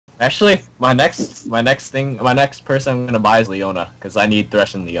Actually, my next person I'm gonna buy is Leona, because I need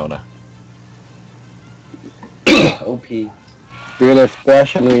Thresh and Leona. OP. Dude, if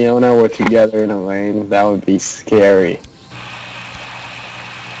Thresh and Leona were together in a lane, that would be scary.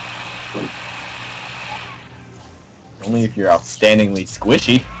 Only if you're outstandingly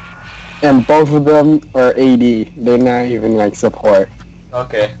squishy. And both of them are AD. They're not even like support.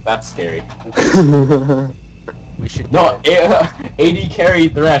 Okay, that's scary. We should No, AD carry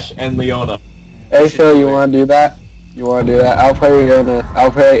Thresh and Leona. Hey Phil, you wanna do that? You wanna do that? I'll play Leona.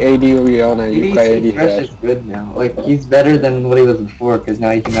 I'll play AD Leona. You play AD Thresh Thresh. is good now. Like, he's better than what he was before, because now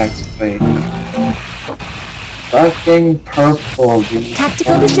he can actually play. Fucking purple, dude.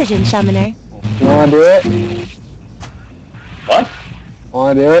 Tactical decision, Summoner. You wanna do it? What?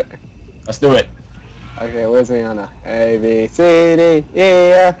 Wanna do it? Let's do it. Okay, where's Leona? A, B, C, D, E,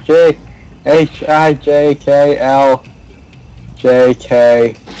 F, G, H, I, J, K, L, J,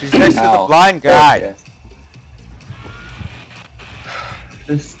 K, She's next to the L. blind guy. Yes.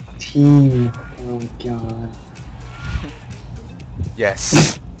 This team. Oh my god.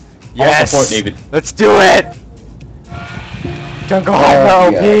 Yes. I'll Yes. support David. Let's do it. Jungle Oh,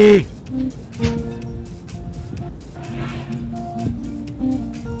 Heimer yeah. OP.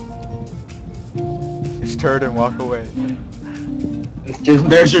 Just turn and walk away. It's just.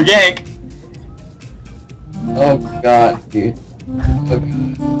 There's your gank. Oh god, dude.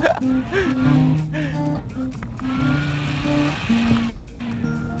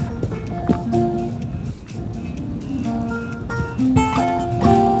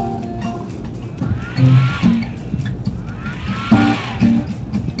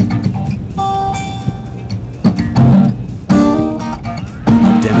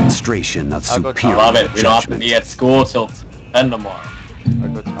 Demonstration of I'll go superior I love it. We don't have to judgment. be at school till 10 tomorrow. I'll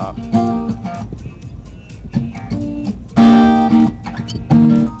go top.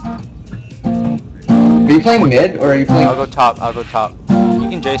 Are you playing mid, or are you playing... I'll go top. I'll go top. You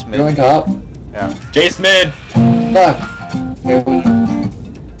can Jace You're going mid. top? Yeah. Jace mid. Fuck. Okay,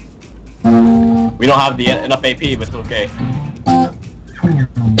 We don't have enough AP, but it's okay.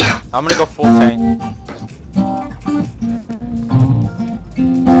 I'm gonna go full tank.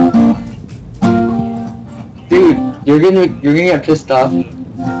 dude, you're gonna get pissed off.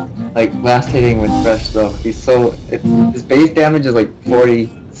 Like, last hitting with Thresh, though. He's so... his base damage is like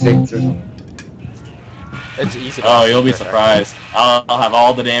 46 or something. It's easy. Oh, you'll be surprised. I'll have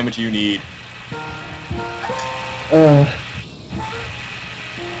all the damage you need.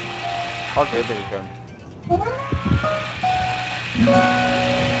 How good did he go?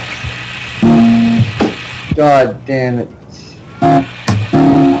 God damn it.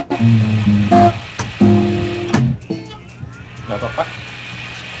 No, the fuck?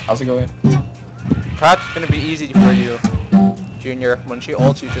 How's it going? Perhaps it's gonna be easy for you, Junior. When she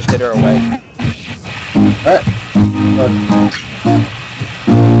ults, you just hit her away. What?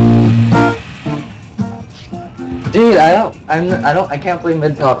 Dude, I can't play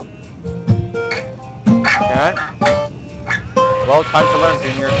mid top. Can't? Well, time to learn,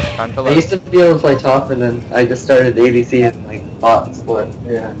 Junior. Time to I learn. used to be able to play top, and then I just started ADC and like bot split.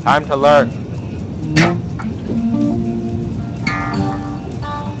 Yeah. Time to learn.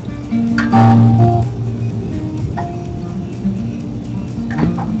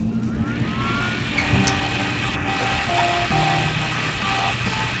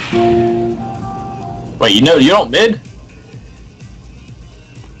 Wait, you don't mid?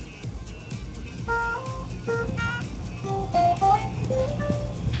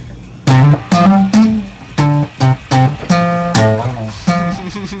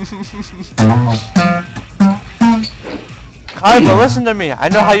 Heimer, listen to me. I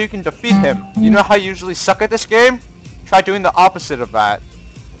know how you can defeat him. You know how you usually suck at this game? Try doing the opposite of that.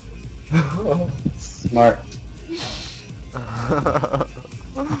 Smart.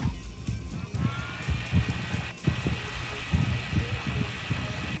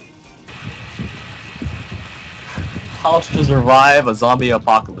 How to survive a zombie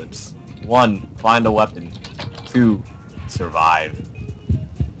apocalypse? 1. Find a weapon. 2. Survive.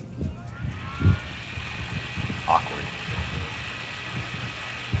 Awkward.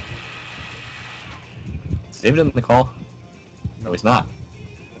 Is David in the call? No, he's not.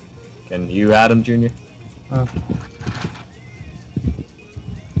 Can you add him, Junior?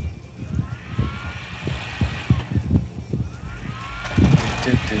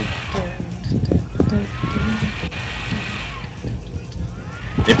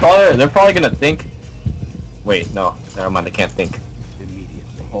 They're probably gonna think. Wait, no, never mind. They can't think.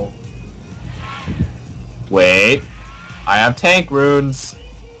 Immediately. Oh. Wait, I have tank runes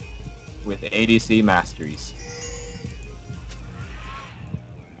with ADC masteries.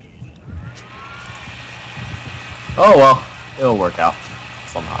 Oh well, it'll work out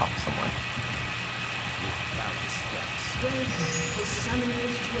somehow, somewhere.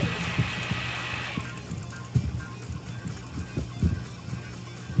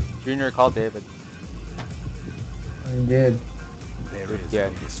 Junior, call David. I did. Do it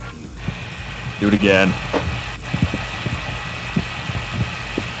again. Do it again.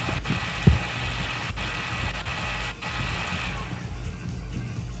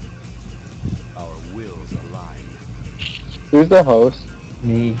 Our wills align. Who's the host?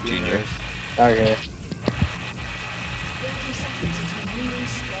 Me. Junior. Okay.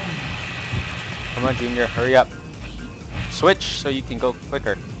 Come on, Junior, hurry up. Switch so you can go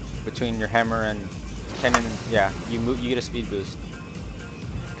quicker between your hammer and cannon. Yeah, you move. You get a speed boost.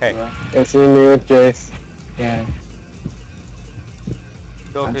 Okay. It's me with Jace. Yeah.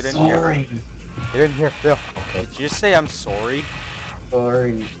 Phil, I'm get in here. sorry. Get in here, Phil. Did you just say I'm sorry?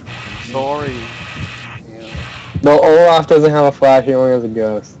 Sorry. Sorry. Yeah. Well, Olaf doesn't have a flash, he only has a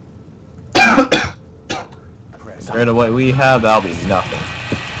ghost. Right away we have, that'll be nothing.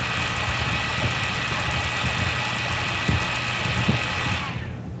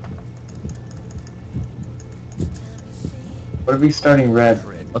 What are we starting red?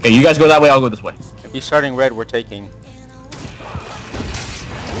 Okay, you guys go that way, I'll go this way. If you're starting red, we're taking.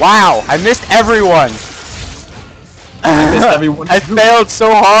 Wow, I missed everyone. I missed everyone. I failed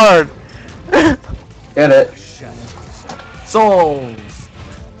so hard. Get it. Souls!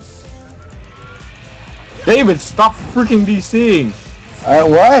 David, stop freaking DCing!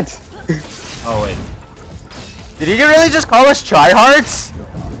 What? Oh wait. Did he really just call us tryhards?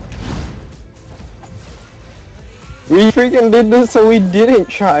 We freaking did this so we didn't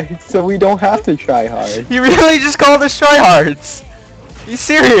try, so we don't have to try hard. He really just called us tryhards. He's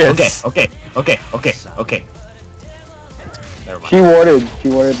serious. Okay. Never mind. She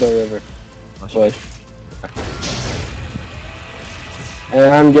warded the river. Oh, shit. Bush.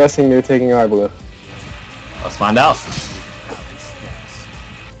 And I'm guessing they're taking our blue. Let's find out.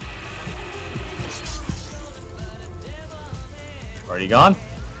 Already gone?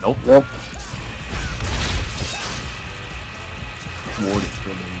 Nope. Nope.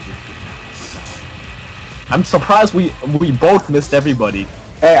 I'm surprised we both missed everybody.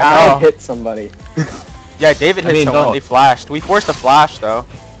 Hey, I Oh. hit somebody. Yeah, David hit someone. no. They flashed. We forced a flash though.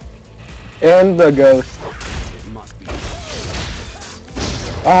 And the ghost. It must be.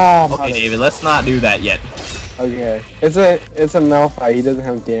 Oh, Okay, mother- David, let's not do that yet. Okay. It's a Malphite, he doesn't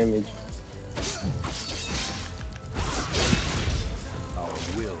have damage.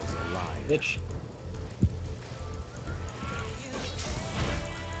 Our wills align. Bitch.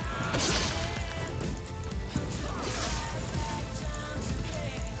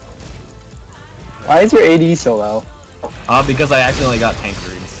 Why is your AD so low? Because I accidentally got tank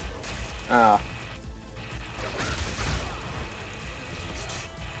runes. Ah.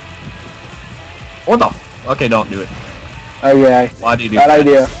 What the f- Okay, don't do it. Okay. Why do you do Bad that?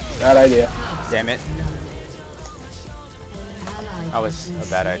 idea. Bad idea. Damn it. That was a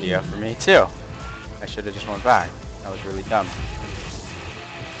bad idea for me too. I should have just went back. That was really dumb.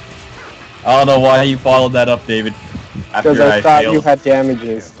 I don't know why you followed that up, David. After Because I thought failed. you had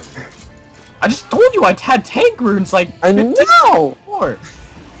damages. I just told you I had tank runes like I 15 know! before.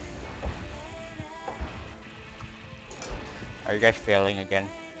 Are you guys failing again?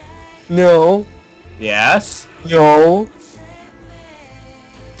 No. Yes. No.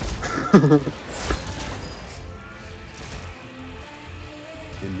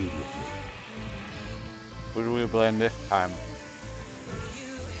 Immediately. Who do we blame this time?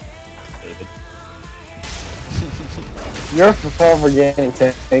 David. You're for getting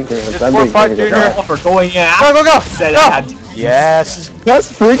tank runes. Just I'm for being fun, critical. Junior. Oh, for going in. Go, go, go! Said Go! I had to. Yes!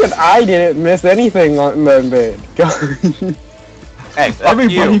 That's freaking I didn't miss anything on the bid. Hey, fuck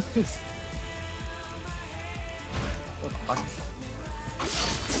Everybody you. pissed. What the fuck?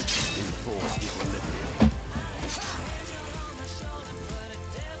 Enforce equilibrium.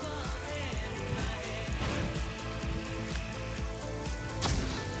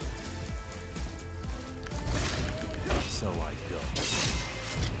 So I go.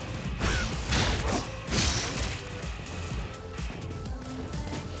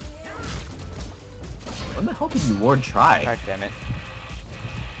 When the hell did you ward try? God damn it.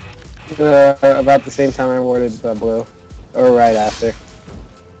 About the same time I warded the blue. Or right after.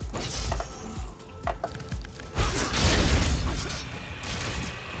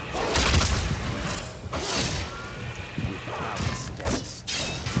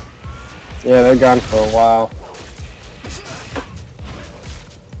 Yeah, they're gone for a while.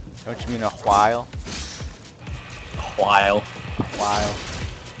 Don't you mean a while? While. A while.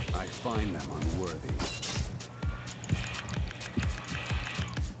 I find them unworthy.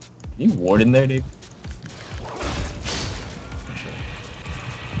 You ward in there, dude?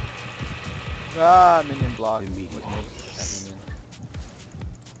 Ah, minion block. Immediate. That minion.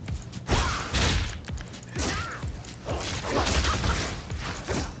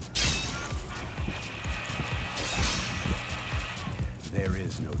 There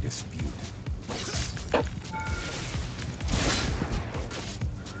is no dispute.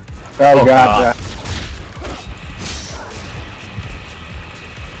 Oh, God.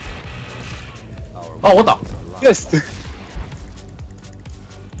 Our Oh, what the? wills align. Just.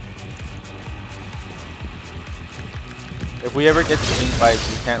 If we ever get to team fights,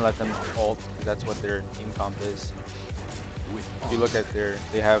 we can't let them ult, because that's what their team comp is. With If you look at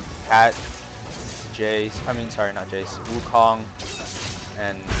they have Cat, Jace, I mean, sorry, not Jace, Wukong,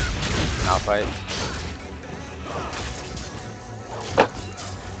 and Malphite.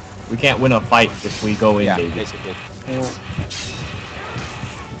 We can't win a fight if we go in, Yeah, baby. basically.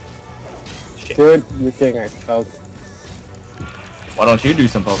 Shit. Dude, you think I poke. Why don't you do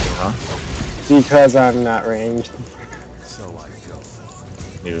some poking, huh? Because I'm not ranged. so I go.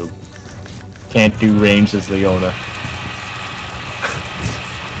 Noob. Can't do range as Leona.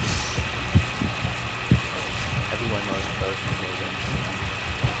 Everyone knows both amazing.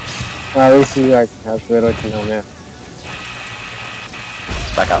 Well, at least you like have little to no man.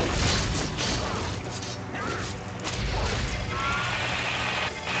 Back out.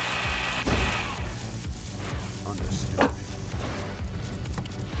 Understood.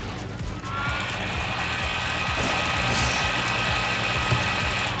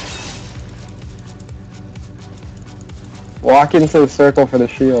 Walk into the circle for the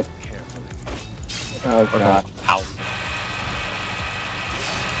shield. Oh God. Ow.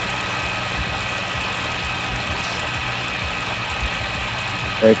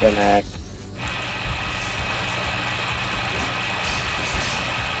 Break an axe.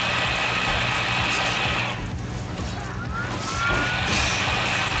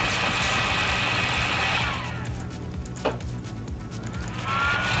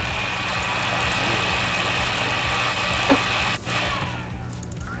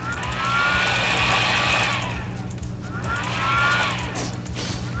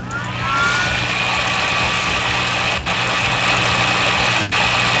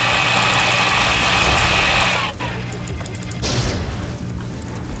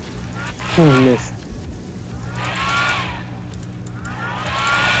 Missed.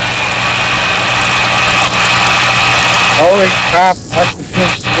 Holy crap, that's the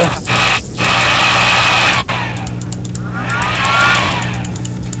pitch.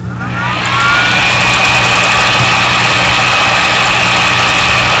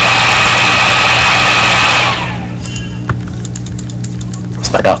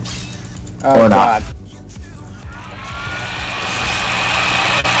 Back out. Oh Or not. God.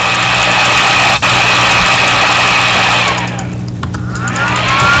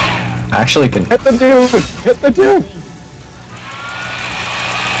 I actually can. Hit the dude! Hit the dude!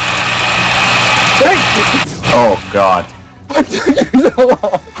 Oh God. What took you so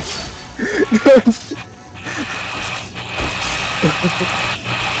long?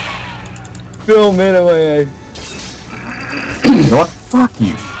 Film in a way. You know what? Fuck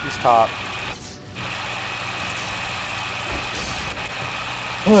you. He's top.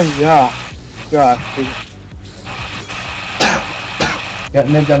 Oh yeah. God. Got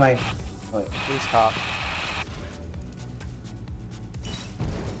mid on my. He's top.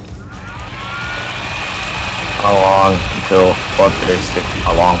 How long until Bloodthirst take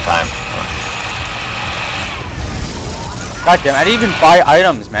a long time. God damn, I didn't even buy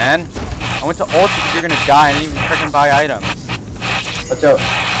items, man. I went to ult because you're gonna die and I didn't even freaking buy items. Watch out.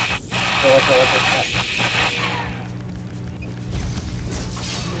 Oh, watch out.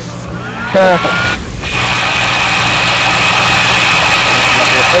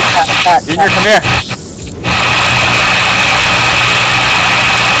 Junior, come here.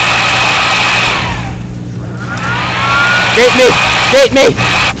 Gate me! Gate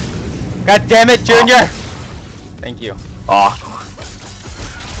me! God damn it, Junior! Thank you. Aw.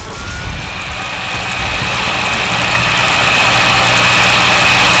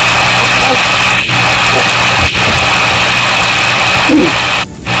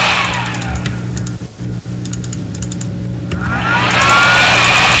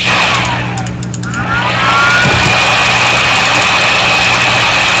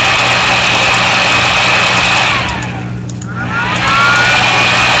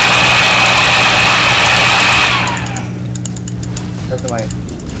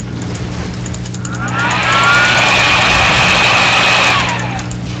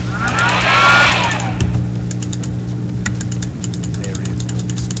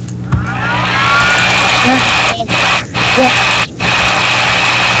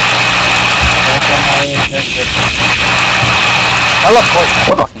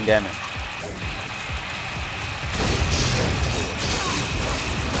 Fucking damn it.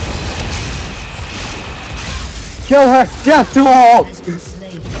 Kill her! Yes, do all!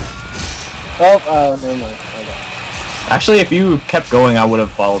 Oh, never mind. Okay. Actually, if you kept going, I would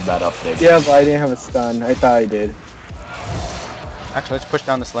have followed that up there. Yeah, but I didn't have a stun. I thought I did. Actually, let's push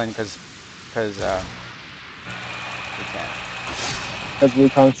down this lane because we can. Because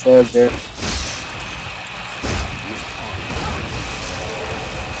Wukong slows there.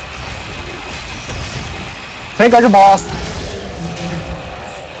 Think like a boss!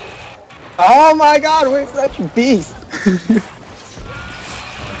 Oh my god, we're such a beast!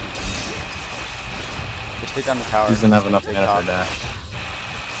 Just take down the tower. He doesn't have enough Take mana top. for dash.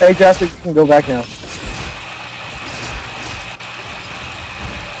 Hey, Jasper, you can go back now.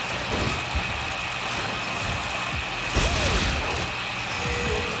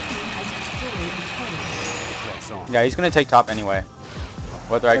 Press on. Yeah, he's gonna take top anyway,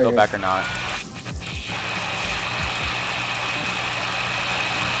 whether I go Okay. back or not.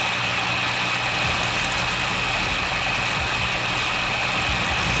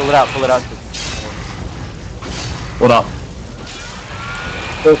 Pull it out, pull it out. What up?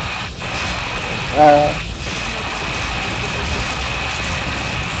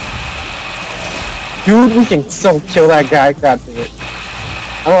 Dude, we can so kill that guy. God damn it.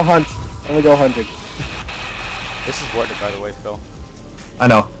 I'm gonna hunt. I'm gonna go hunting. This is worth it, by the way, Phil. I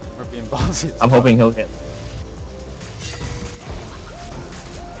know. We're being ballsy. I'm hoping he'll hit.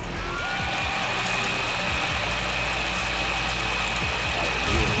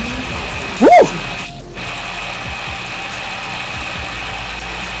 Woo!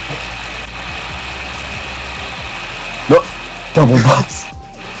 No, double buffs.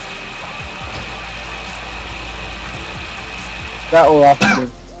 That will have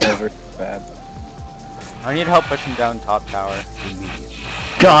to be over bad. I need help pushing down top tower.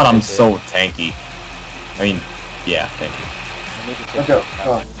 God, I'm so tanky. I mean, yeah, thank you. I need to take Let's go. top Come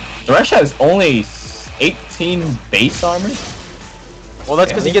tower. on. Thresh has only 18 base armor? Well,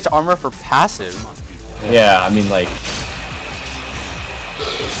 that's because he gets armor for passive. Yeah, I mean, like...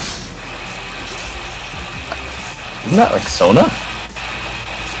 Isn't that like Sona? I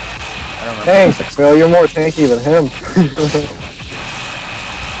don't remember. Hey, Phil, you're more tanky than him.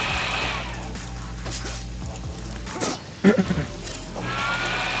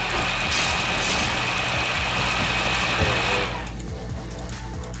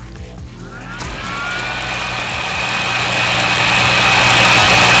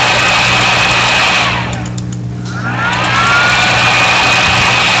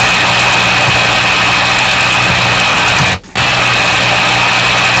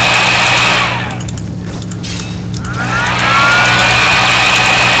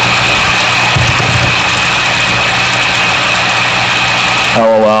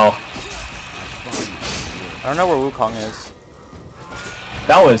 LOL. I don't know where Wukong is.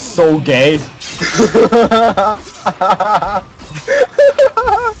 That was so gay.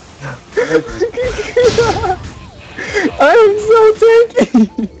 I am so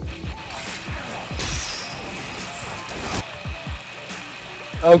tanky.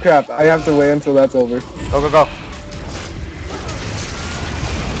 Oh crap! I have to wait until that's over. Go, go, go.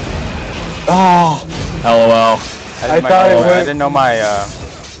 Oh, LOL. I thought it I would- didn't know my, I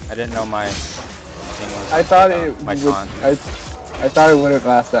didn't know my thing was. I thought it my would. taunt. I thought it wouldn't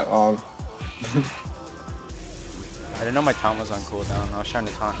last that long. I didn't know my taunt was on cooldown. I was trying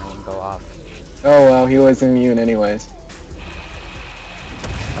to taunt and it wouldn't go off. Oh well, he was immune anyways.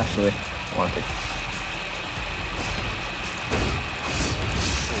 Actually, I want to take...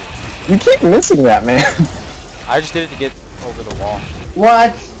 You keep missing that, man. I just did it to get over the wall.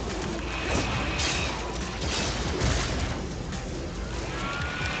 What?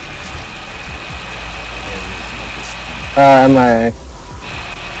 MIA.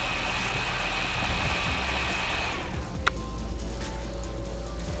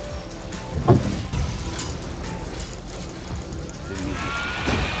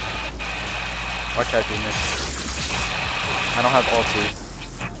 Watch out, Venus. I don't have ulti.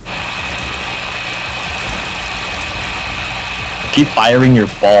 Keep firing your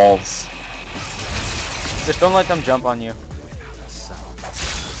balls. Just don't let them jump on you.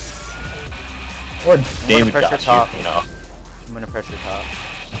 Or David pressure got top. you know. I'm gonna pressure top.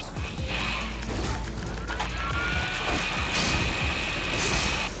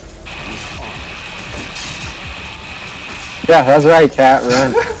 Yeah, that's right, cat.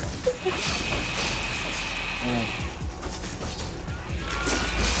 Run.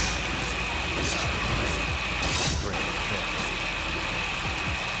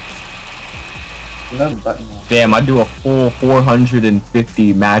 Another button now. Damn, I do a full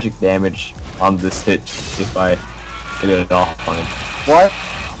 450 magic damage on this hit if I get it off on him. What?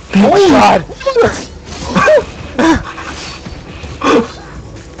 Oh my god!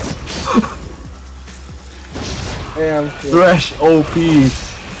 Damn. Thresh OP.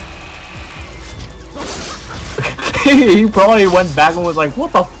 He probably went back and was like,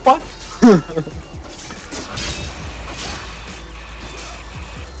 what the fuck?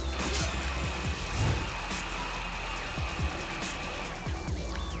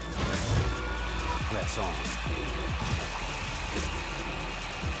 Press on.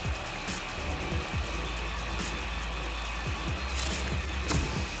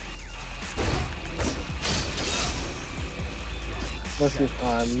 What's your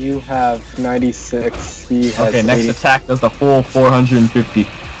you have 96. He has Okay, next 80. attack does the full 450.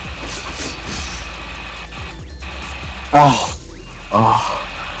 Oh. Oh.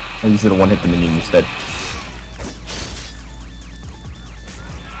 I used it a one-hit the minion instead.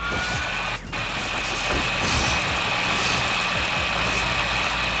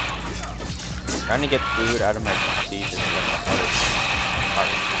 Trying to get food out of my teeth is like the hardest part.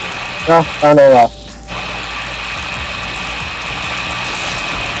 No, I know that.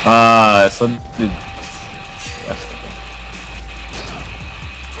 So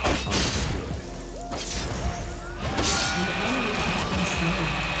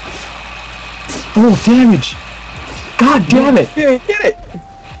oh, damage! God damn it! Yeah, get it!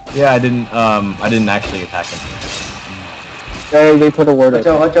 Yeah, I didn't actually attack him. Hey, they put a word Watch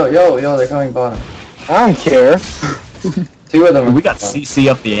in. out, watch out, yo, they're coming bottom. I don't care. 2 of them are We got bottom. CC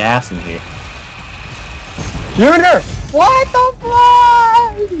up the ass in here. Junior! What the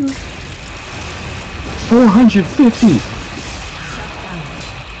fuck? 450!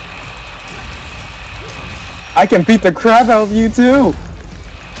 I can beat the crap out of you too!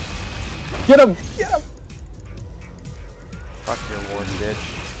 Get him! Get him! Fuck your ward,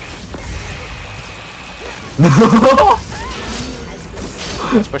 bitch.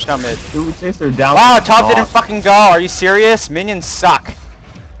 Let's push down mid. Dude, we chased her down. Wow, to the top didn't top. fucking go. Are you serious? Minions suck.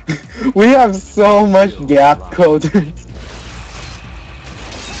 We have so much gap coders.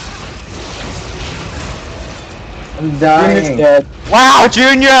 I'm Junior's dying. dead. Wow,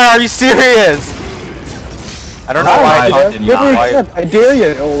 Junior, are you serious? I don't know Oh, why I I did didn't. Give me a Why- step. I dare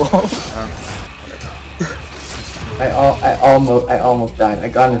you, Olo. I almost died. I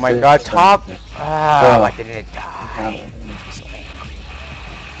got Oh an my assist. god, top. Ah, Oh. I didn't die.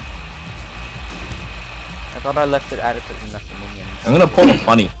 I thought I left it adequate enough for minions. I'm gonna pull a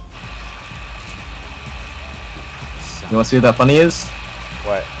funny. You wanna see what that funny is?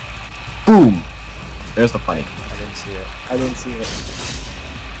 What? Boom! There's the funny. I didn't see it. I didn't see it.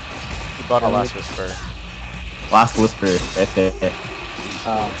 He bought a last whisper. Last whisper, right there.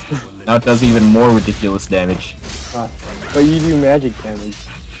 Oh. Now it does even more ridiculous damage. But you do magic damage.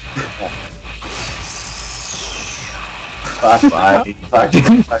 Fuck, Bye. fuck,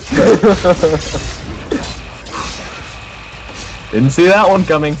 fuck. Didn't see that one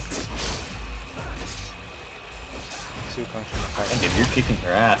coming. Two function effect. And dude, you're kicking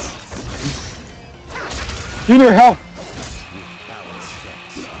her ass. Junior, help!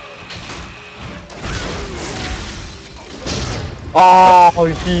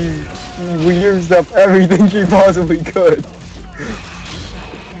 Oh, she used up everything she possibly could.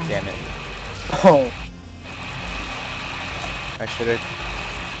 Damn it. Oh. I should've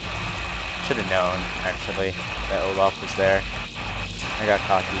known, actually, that Olaf was there. I got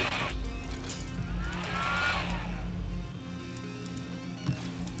cocky.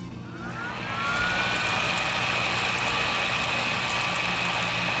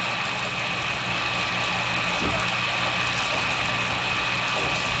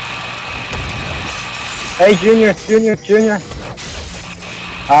 Hey, Junior.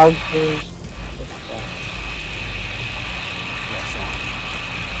 How do... Press on.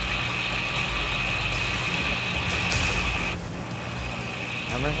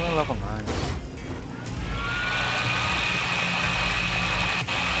 I'm only level 9.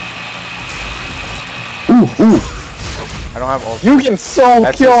 Ooh. I don't have ult. You can so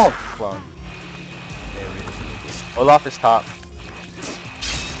That's kill! his clone. Olaf is top.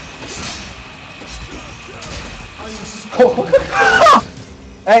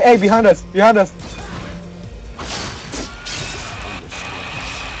 Hey, behind us!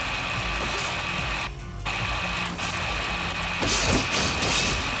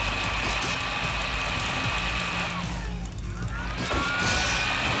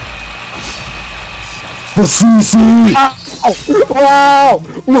 The CC! Wow!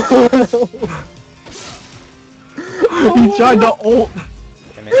 He tried to ult.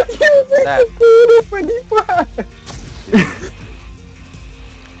 Timmy. That.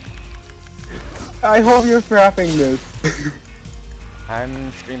 I hope you're frapping this.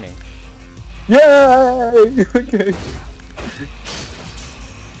 I'm streaming. Yay! Okay.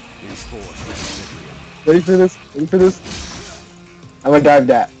 Ready for this? Ready for this? I'm gonna dive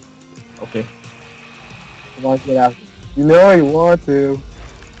that. Okay. Come on, get out. You know you want to.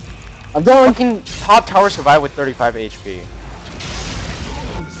 I'm going. Fucking top tower survived with 35 HP.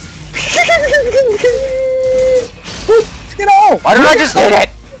 Get off! Why did I just hit it?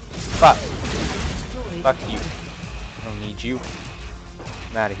 Fuck. Fuck you. I don't need you.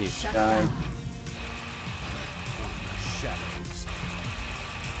 I'm out of here. Die.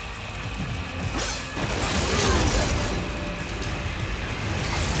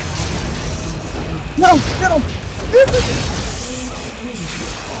 No, get him!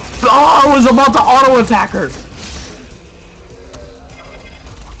 Oh, I was about to auto attack her.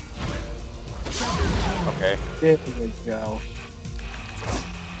 Okay. There we go.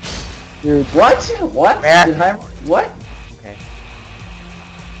 Dude, What? What? Yeah. Did Heimer? What? Okay.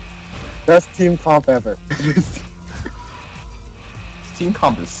 best team comp ever. Team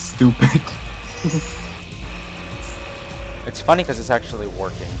comp is stupid. It's funny because it's actually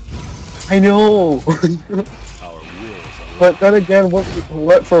working. I know. But then again, what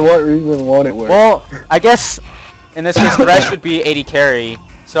for what reason won't it work? Well, I guess in this case, Thresh would be 80 carry.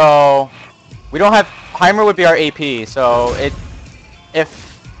 So we don't have Heimer would be our AP. So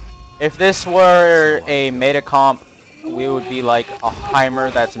if this were a meta comp, we would be like a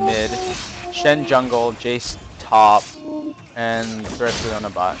Heimer that's mid, Shen jungle, Jace top, and Thresh on a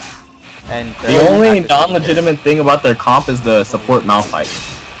bot. And The only non-legitimate thing about their comp is the support Malphite.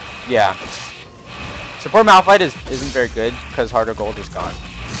 Yeah. Support Malphite isn't very good because Heart of Gold is gone.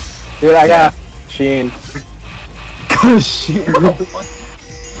 Dude, I got Sheen. Shit.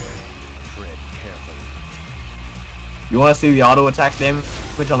 You want to see the auto attack damage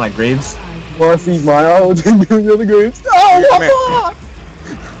on my Graves? Wanna see my auto do the other games? Oh, Come what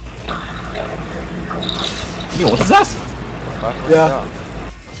the? Yo, what's that? Yeah.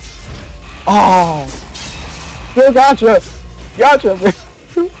 Oh. Still gotcha. Gotcha.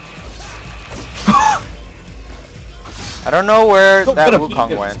 I don't know where that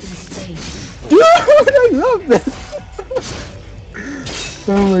Wukong went. Dude, I love this.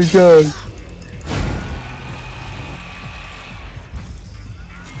 Oh my god.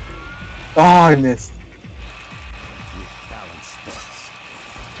 Oh, I missed.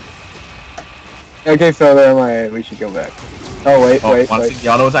 Okay, so there my we should go back. Oh wait, Oh, wait, want to wait. see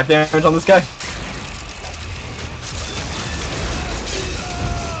the auto attack damage on this guy?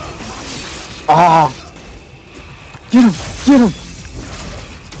 Ah! Get him! Get him!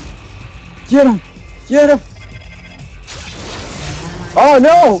 Get him! Get him! Oh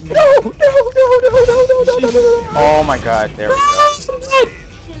no! No! No! No! No! No! No! No! No! No! Oh my god, there we go.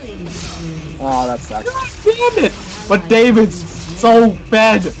 Oh, that sucks. Damn it! But David's so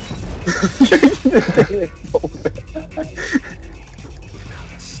bad.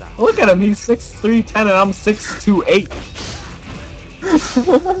 Look at him, he's 6'3", 10, and I'm 6'2", 8.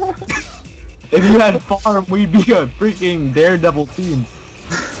 If you had farm, we'd be a freaking daredevil team.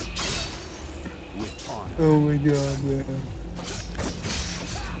 Oh my god, man.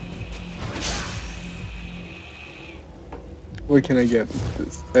 Where can I get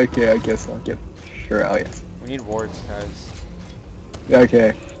this? Okay, I guess I'll get Shiralius. We need wards, guys.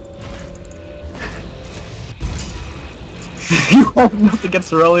 Okay. You have enough to get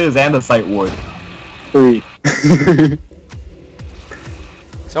Cerelius and a sight ward. 3.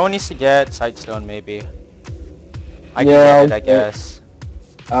 Someone needs to get Sightstone, maybe. I can Yeah, get it, I guess.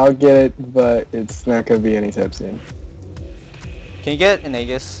 I'll get it, but it's not gonna be anytime soon. Can you get an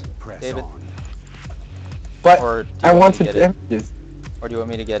Aegis, David? But Or do you I want me to to get it? damages. Or do you want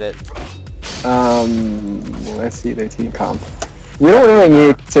me to get it? Let's see their team comp. We don't really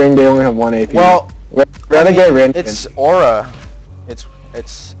need, considering they only have 1 AP. Well, Renegade Rin. it's Aura.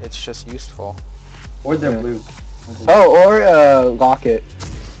 It's just useful. Or they're Yeah. blue. Oh, or Locket.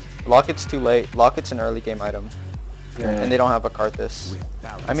 Locket's too late. Locket's an early game item. Yeah. And they don't have a Karthus.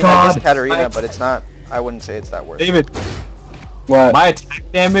 I mean, God. I guess Katarina, but it's not, I wouldn't say it's that worth it. David, What? my attack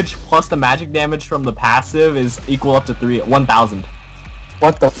damage plus the magic damage from the passive is equal up to 1,000.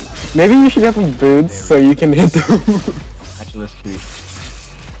 What the? Maybe you should get some boots so you can hit them. Actually, let's see.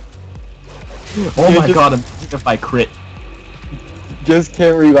 Oh my god, imagine if I crit. Just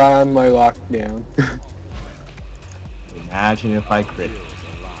can't rely on my lockdown. Imagine if I crit.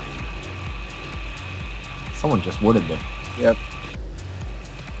 Someone just wooded me. Yep.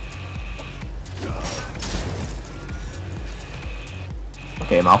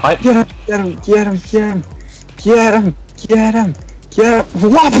 Okay, Malphite. Get him, get him, get him, get him, get him, get him, get him.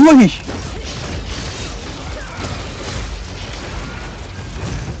 Wobbly!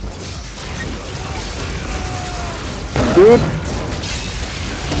 Dude.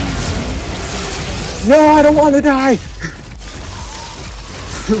 No, I don't want to die.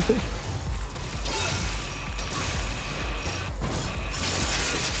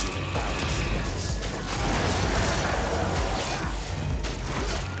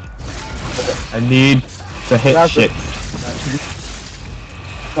 I need to hit That's shit.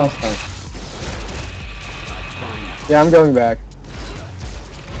 That's fine. Yeah, I'm going back.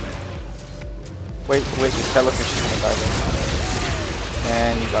 Wait, you telefish in the Bible.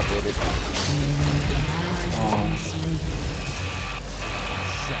 And you got baited.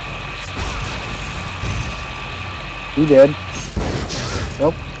 He did.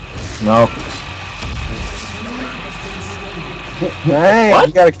 Nope. No. Hey, What?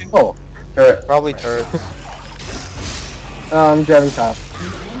 you got a kill. Turret. Probably turret. I'm driving top.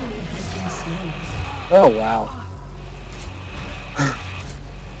 Oh wow.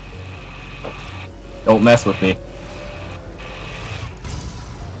 Don't mess with me.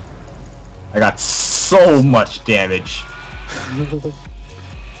 I got so much damage.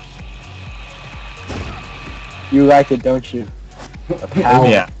 You like it, don't you? The power.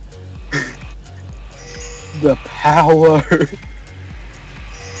 Yeah. The power.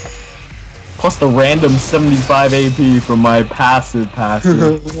 Plus the random 75 AP from my passive.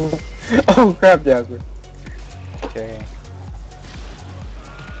 Oh crap, Jasper. Okay.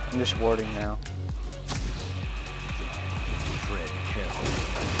 I'm just warding now. Tread carefully.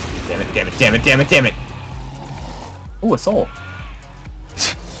 Damn it. Ooh, a soul.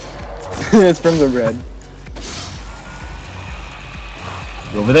 It's from the red.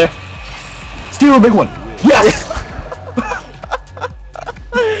 You over there? Steal a big one! Yes!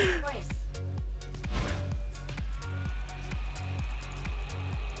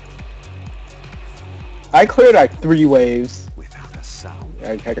 I cleared like 3 waves. Without a sound.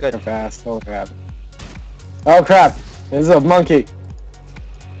 I got kind of fast. Oh crap. Oh crap! This is a monkey.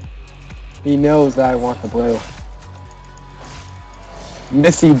 He knows that I want the blue.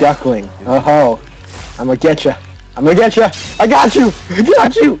 Missy Duckling. Oh, I'm gonna get ya. I'm gonna get ya. I got you. I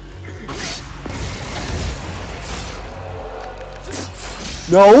got you.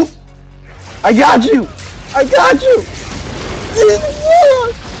 No. I got you. I got you.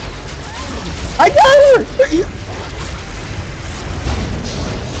 I got her.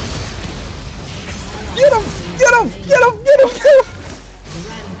 Get him. Get him. Get him. Get him. Get him.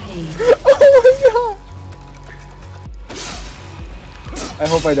 Oh my god. I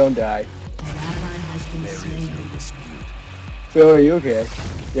hope I don't die. There is no dispute. So are you okay?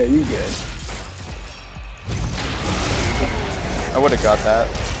 Yeah, you good. I would have got that.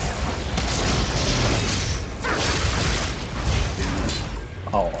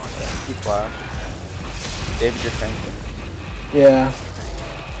 Oh, He flashed. David, you're tanking. Yeah.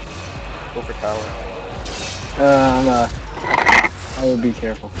 Go for tower. I would be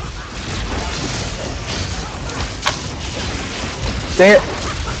careful. Dang it!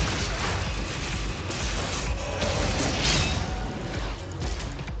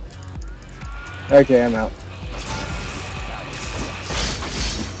 Okay, I'm out.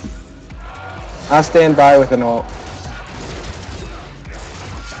 I'll stand by with an ult.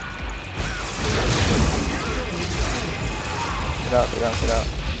 Get out, get out, get out.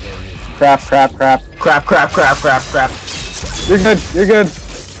 Crap, crap, crap. crap. You're good, you're good.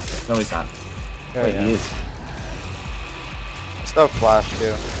 No, he's not. Yeah, Wait, yeah. he is. Still flash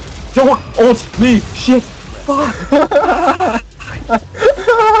too. Don't ult me! Shit! Fuck!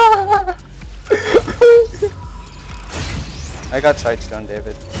 I got sightstone,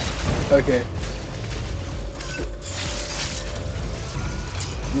 David. Okay.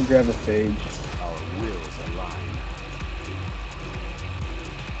 Let me grab a phage. Our wills align.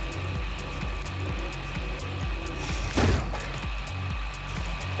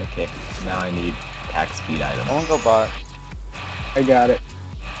 Okay, now I need attack speed item. I won't go bot. I got it.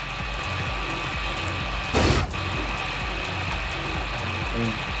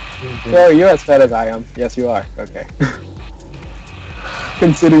 Oh, you're as fed as I am. Yes, you are. Okay.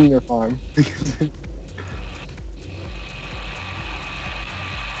 Considering your farm.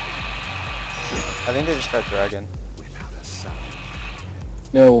 I think they just got dragon. Without a sound.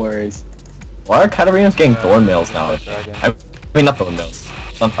 No worries. Why are Katarinas getting thornmails now? Dragon. I mean, not thornmails.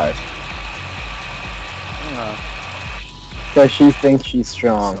 Sunfires. I don't know. Because she thinks she's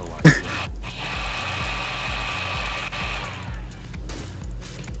strong. So I feel.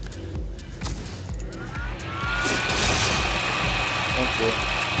 Thank you.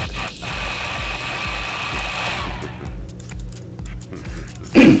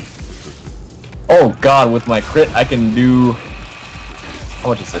 Oh god, with my crit I can do... How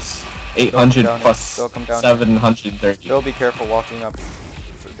much is this? 800 down plus here. Still come down 730. Still be careful walking up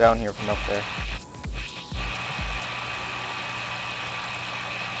down here from up there.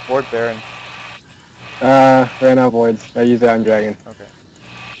 Ward Baron. Ran out voids. I use it on dragon. Okay.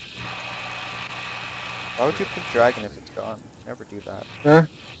 Why would you pick dragon if it's gone? Never do that. Huh?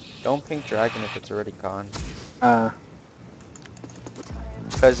 Don't pink dragon if it's already gone.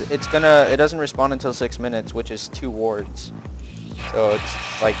 Because it doesn't respawn until 6 minutes, which is 2 wards. So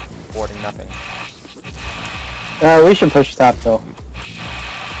it's like warding nothing. We should push top though.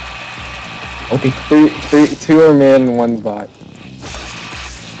 Okay. 2 are mid and 1 bot.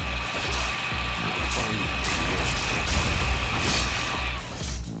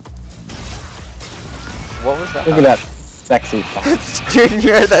 What was that? Look at that sexy bot. Dude,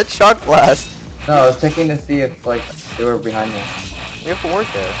 you had that shock blast. No, I was checking to see if like they were behind me. We have a ward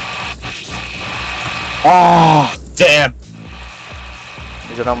there. Ah! Damn!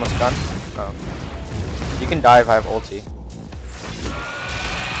 Is it almost done? Oh. You can dive, I have ulti.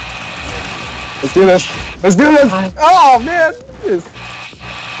 Let's do this! Let's do this! Oh man! Yes.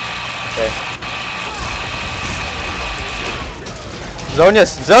 Okay.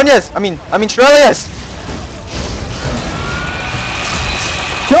 Zonius! I mean Shrelius!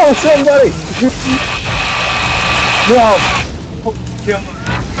 Kill somebody! No! Kill. Oh,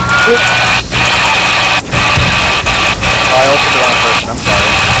 I ulted the wrong person, I'm sorry.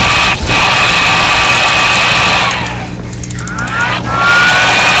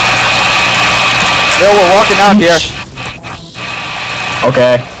 Yo, we're walking out here.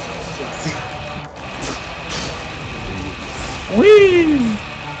 Okay. Whee!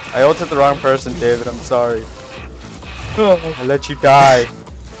 I ulted the wrong person, David, I'm sorry. I let you die.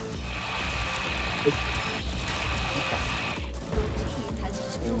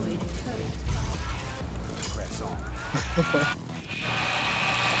 Press on.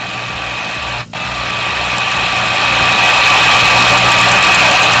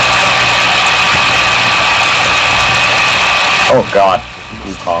 Oh god.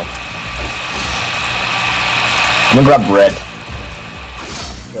 He's calm. I'm gonna grab red.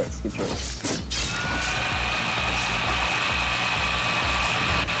 Yes, good choice.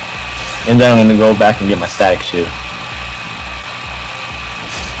 And then I'm gonna go back and get my static shoe.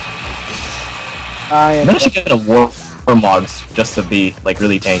 I I'm gonna actually get a war mods just to be like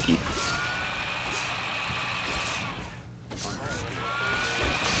really tanky.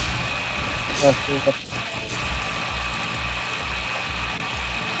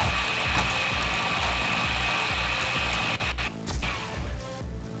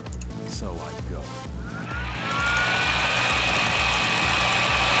 So I go.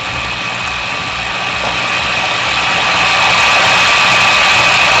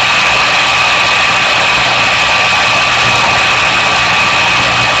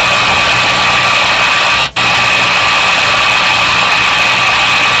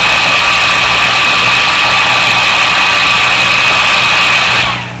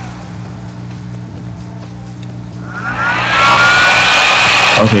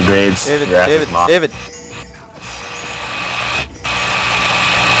 Okay, grades. David, Your ass is David, mocked. David.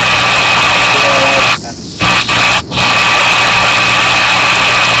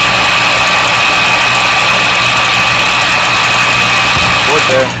 Ward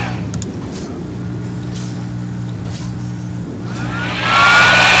there.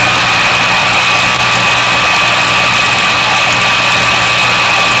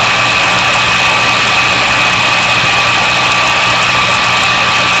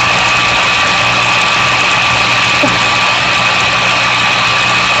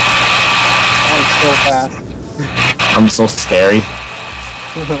 so fast. I'm so scary. I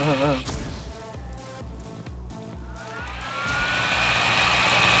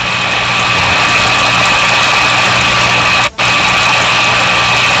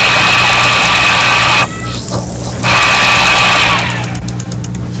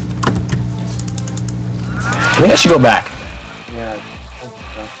think I should go back. Yeah.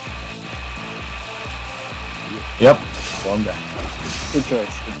 Yep. Going back. Good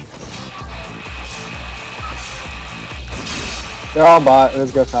choice. They're all bot.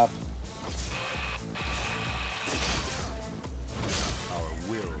 Let's go top. Our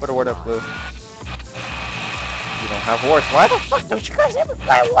will. Put a ward up, Blue. You don't have wards. Why the fuck don't you guys ever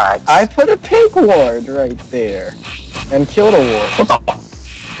play wards? I put a pink ward right there. And killed a ward. What the fuck?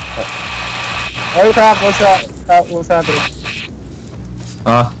 Oh crap, what's up? What's happening?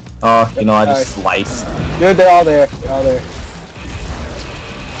 You know, I just sliced. Dude, they're all there. They're all there.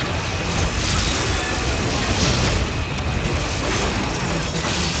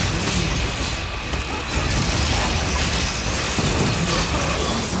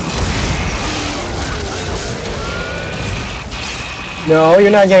 No,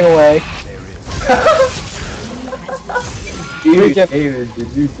 you're not getting away. There is. Dude, David, did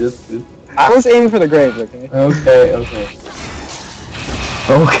you just... I was aiming for the grave, okay? Okay, okay.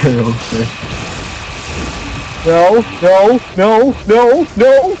 Okay, okay. No, no, no, no,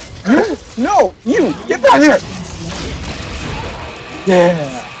 no! No! You! Get back here!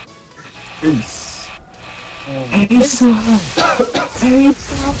 Yeah! Peace. Oh,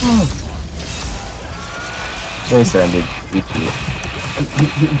 Chase ended. GG.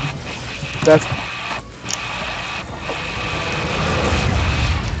 That's...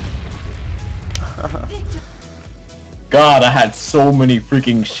 God, I had so many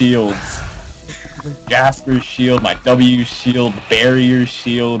freaking shields. Jasper's shield, my W shield, barrier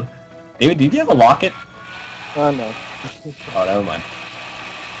shield. David, did you have a locket? Oh no. Oh, never mind.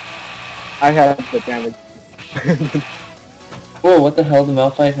 I had the damage. whoa, what the hell? The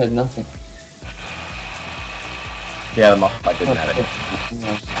Malphite had nothing. Yeah, the Malphite didn't have it.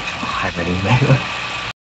 Yeah. I didn't